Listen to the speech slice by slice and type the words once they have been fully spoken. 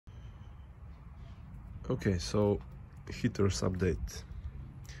Okay, so heaters update.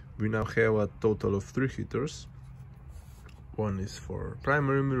 We now have a total of 3 heaters. One is for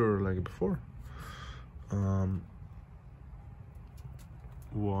primary mirror like before,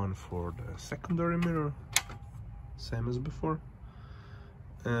 one for the secondary mirror, same as before,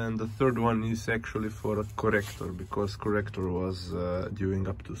 and the third one is actually for a corrector, because corrector was doing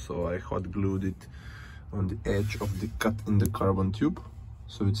up to, so I hot glued it on the edge of the cut in the carbon tube,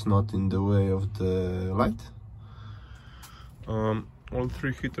 so it's not in the way of the light. All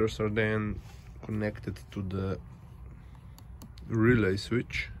 3 heaters are then connected to the relay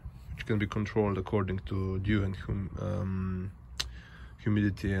switch, which can be controlled according to dew and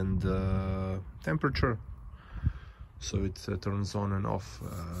humidity and temperature, so it turns on and off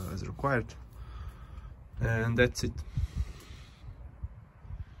as required, and that's it.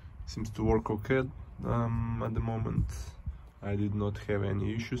 Seems to work okay at the moment. I did not have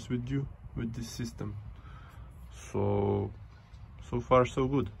any issues with dew with this system, so far so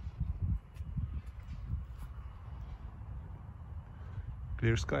good.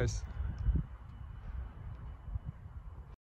 Clear skies.